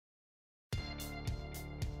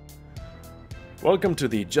Welcome to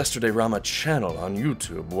the Yesterday Rama channel on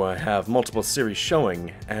YouTube, where I have multiple series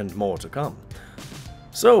showing and more to come.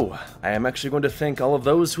 So, I am actually going to thank all of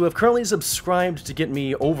those who have currently subscribed to get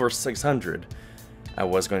me over 600. I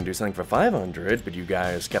was going to do something for 500, but you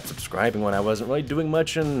guys kept subscribing when I wasn't really doing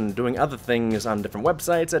much and doing other things on different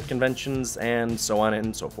websites, at conventions, and so on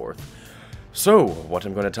and so forth. So, what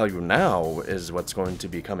I'm going to tell you now is what's going to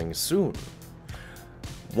be coming soon.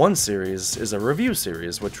 One series is a review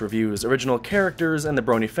series, which reviews original characters and the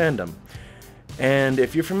Brony fandom. And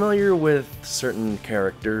if you're familiar with certain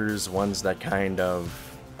characters, ones that kind of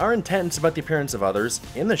are intense about the appearance of others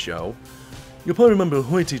in the show, you'll probably remember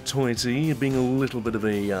Hoity-Toity being a little bit of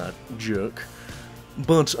a jerk.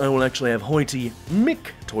 But I will actually have Hoity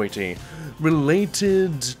Mick-Toity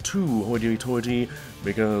related to Hoity-Toity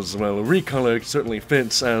because, well, recolor certainly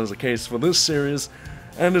fits as the case for this series.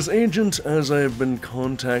 And his agent, as I've been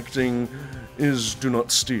contacting, is Do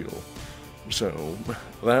Not Steal. So,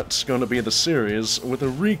 that's gonna be the series with a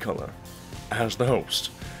recolor as the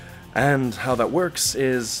host. And how that works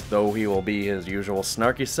is, though he will be his usual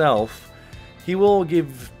snarky self, he will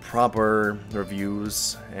give proper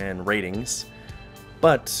reviews and ratings,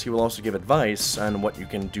 but he will also give advice on what you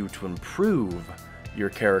can do to improve your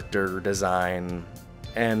character design,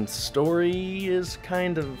 and story is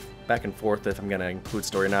kind of back and forth if I'm going to include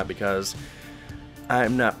story or not, because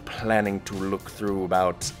I'm not planning to look through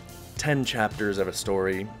about 10 chapters of a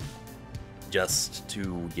story just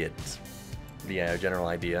to get the general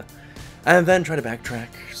idea, and then try to backtrack.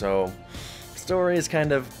 So, story is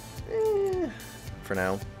kind of for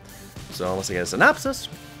now. So, unless I get a synopsis,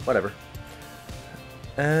 whatever.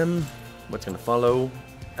 What's going to follow?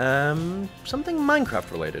 Something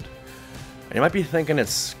Minecraft related. And you might be thinking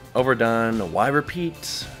it's overdone, why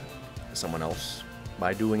repeat someone else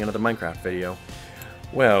by doing another Minecraft video?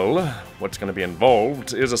 Well, what's going to be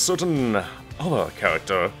involved is a certain other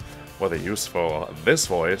character with a use for this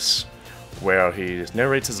voice, where he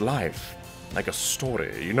narrates his life like a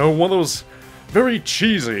story. You know, one of those very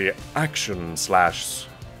cheesy action/hero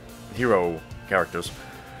characters.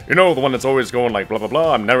 You know, the one that's always going like, blah blah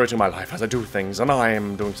blah, I'm narrating my life as I do things, and I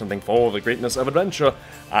am doing something for the greatness of adventure,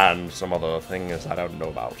 and some other things I don't know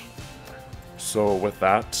about. So with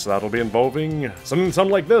that, that'll be involving something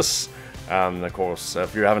like this. And of course,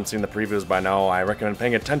 if you haven't seen the previews by now, I recommend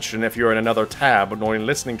paying attention if you're in another tab or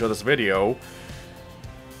listening to this video.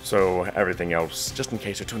 So everything else, just in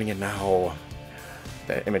case you're tuning in now,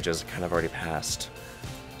 the images kind of already passed.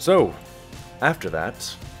 So, after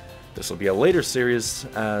that, this will be a later series.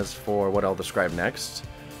 As for what I'll describe next,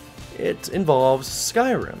 it involves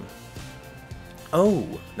Skyrim. Oh,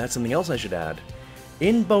 that's something else I should add.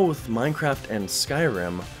 In both Minecraft and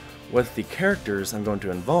Skyrim, with the characters I'm going to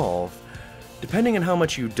involve, depending on how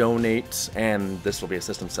much you donate, and this will be a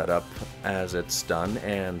system set up as it's done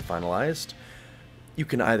and finalized, you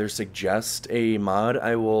can either suggest a mod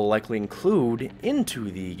I will likely include into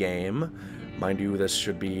the game. Mind you, this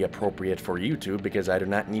should be appropriate for YouTube, because I do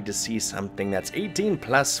not need to see something that's 18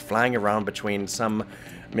 plus flying around between some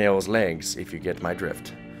male's legs, if you get my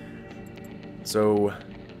drift. So,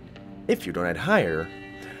 if you donate higher,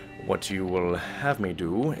 what you will have me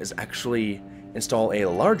do is actually install a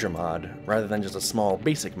larger mod, rather than just a small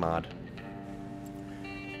basic mod.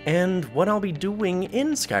 And what I'll be doing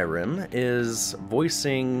in Skyrim is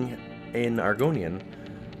voicing an Argonian,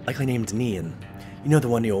 likely named Nian. You know, the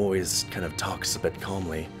one who always kind of talks a bit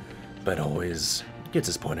calmly, but always gets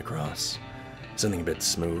his point across. Something a bit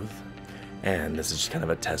smooth. And this is just kind of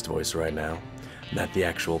a test voice right now, not the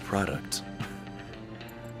actual product.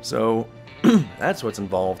 So, that's what's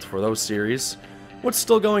involved for those series. What's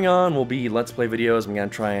still going on will be Let's Play videos. I'm going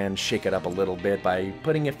to try and shake it up a little bit by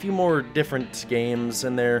putting a few more different games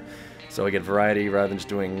in there, so I get variety rather than just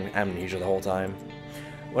doing Amnesia the whole time.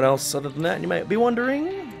 What else other than that, you might be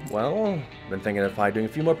wondering? Well, I've been thinking of doing a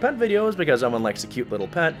few more pet videos, because someone likes a cute little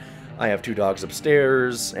pet. I have 2 dogs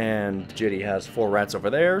upstairs, and Jitty has 4 rats over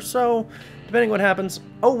there, so depending what happens...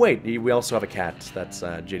 Oh wait, we also have a cat. That's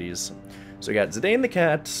Jitty's. So we got Zidane the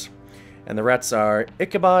cat, and the rats are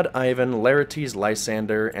Ichabod, Ivan, Larites,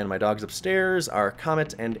 Lysander, and my dogs upstairs are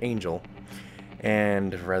Comet and Angel.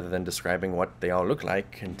 And rather than describing what they all look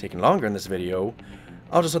like and taking longer in this video,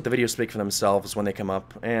 I'll just let the videos speak for themselves when they come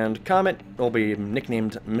up, and Comet will be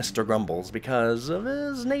nicknamed Mr. Grumbles because of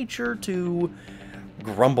his nature to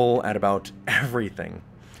grumble at about everything.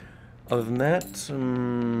 Other than that,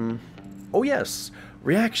 oh yes,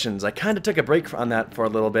 reactions. I kind of took a break on that for a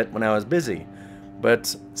little bit when I was busy,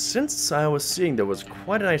 but since I was seeing there was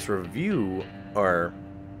quite a nice review, or,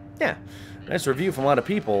 yeah, nice review from a lot of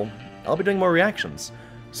people, I'll be doing more reactions.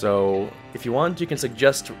 So if you want, you can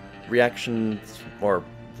suggest reactions or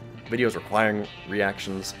videos requiring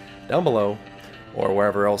reactions down below, or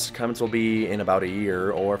wherever else comments will be in about a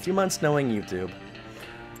year or a few months knowing YouTube.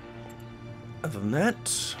 Other than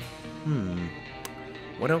that,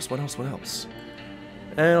 what else?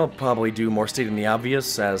 And I'll probably do more stating the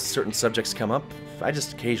obvious as certain subjects come up. I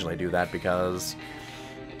just occasionally do that because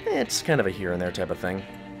it's kind of a here and there type of thing.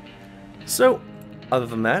 So, other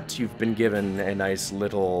than that, you've been given a nice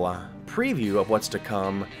little preview of what's to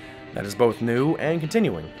come that is both new and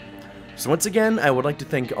continuing. So once again, I would like to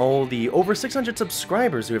thank all the over 600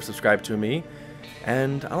 subscribers who have subscribed to me,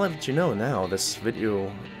 and I'll let you know now, this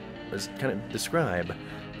video is kind of describe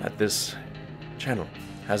that this channel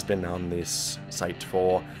has been on this site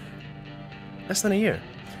for less than a year.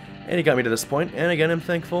 And he got me to this point, and again, I'm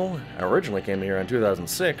thankful. I originally came here in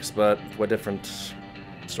 2006, but what different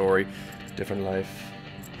story, different life.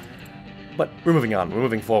 But we're moving on, we're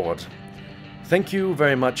moving forward. Thank you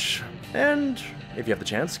very much, and if you have the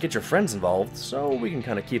chance, get your friends involved so we can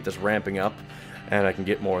kind of keep this ramping up, and I can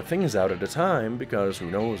get more things out at a time, because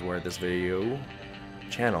who knows where this video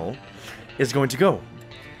channel is going to go.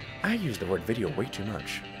 I use the word video way too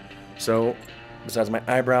much. So, besides my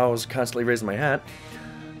eyebrows constantly raising my hat,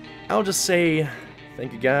 I'll just say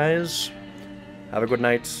thank you guys, have a good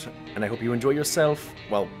night, and I hope you enjoy yourself.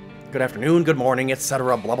 Well, good afternoon, good morning,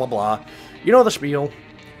 etc. blah blah blah. You know the spiel.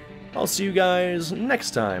 I'll see you guys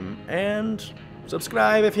next time, and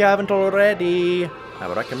subscribe if you haven't already. I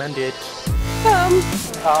would recommend it.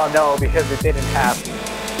 Oh no, because it didn't happen.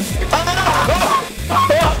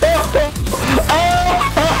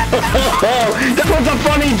 That was a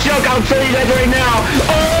funny joke, I'll tell you that right now.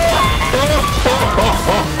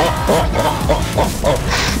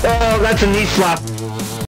 Oh, that's a knee slap.